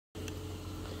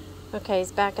Okay,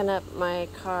 he's backing up my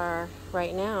car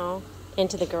right now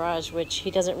into the garage, which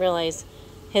he doesn't realize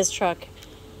his truck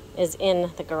is in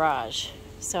the garage.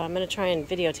 So I'm going to try and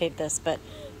videotape this, but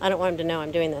I don't want him to know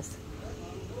I'm doing this.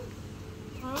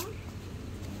 Huh?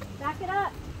 Back it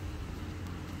up.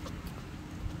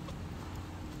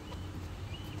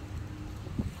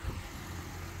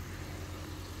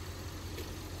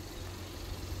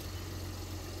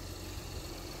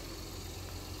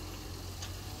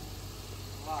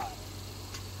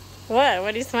 What?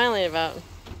 What are you smiling about? I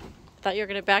thought you were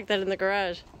going to back that in the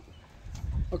garage.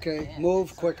 Okay,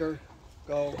 move quicker.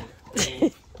 Go.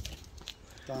 Move.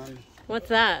 Done. What's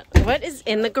that? What is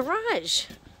in the garage?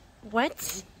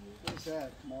 What? What's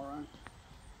that, moron?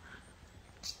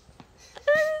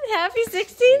 Happy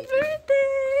 16th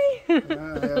birthday!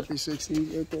 Happy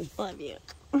 16th birthday. Love you.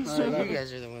 So you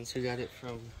guys are the ones who got it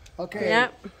from... Okay,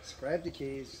 yep. Let's grab the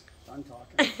keys. Done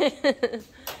talking.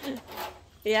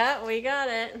 Yeah, we got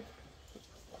it.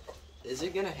 Is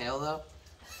it gonna hail though?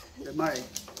 It might.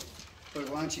 But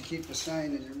why don't you keep the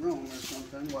sign in your room or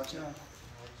something? Watch out.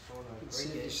 Let's see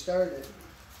if you start it.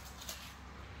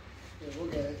 Yeah,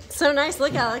 we'll get it. So nice.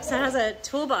 Look, Alex. It has a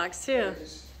toolbox, too.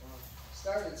 Just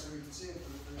start it so we can see it for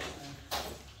the first time.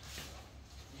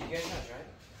 You guys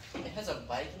know right? It has a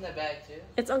bike in the back too?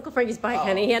 It's Uncle Frankie's bike,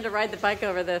 honey. He had to ride the bike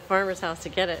over the farmer's house to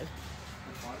get it.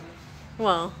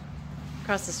 Well,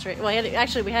 across the street. Well,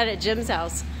 actually, we had it at Jim's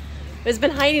house. It's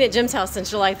been hiding at Jim's house since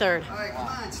July 3rd. All right, come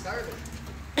on, start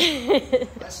it.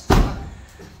 Let's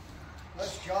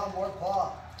jaw more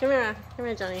paw. Come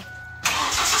here, Johnny.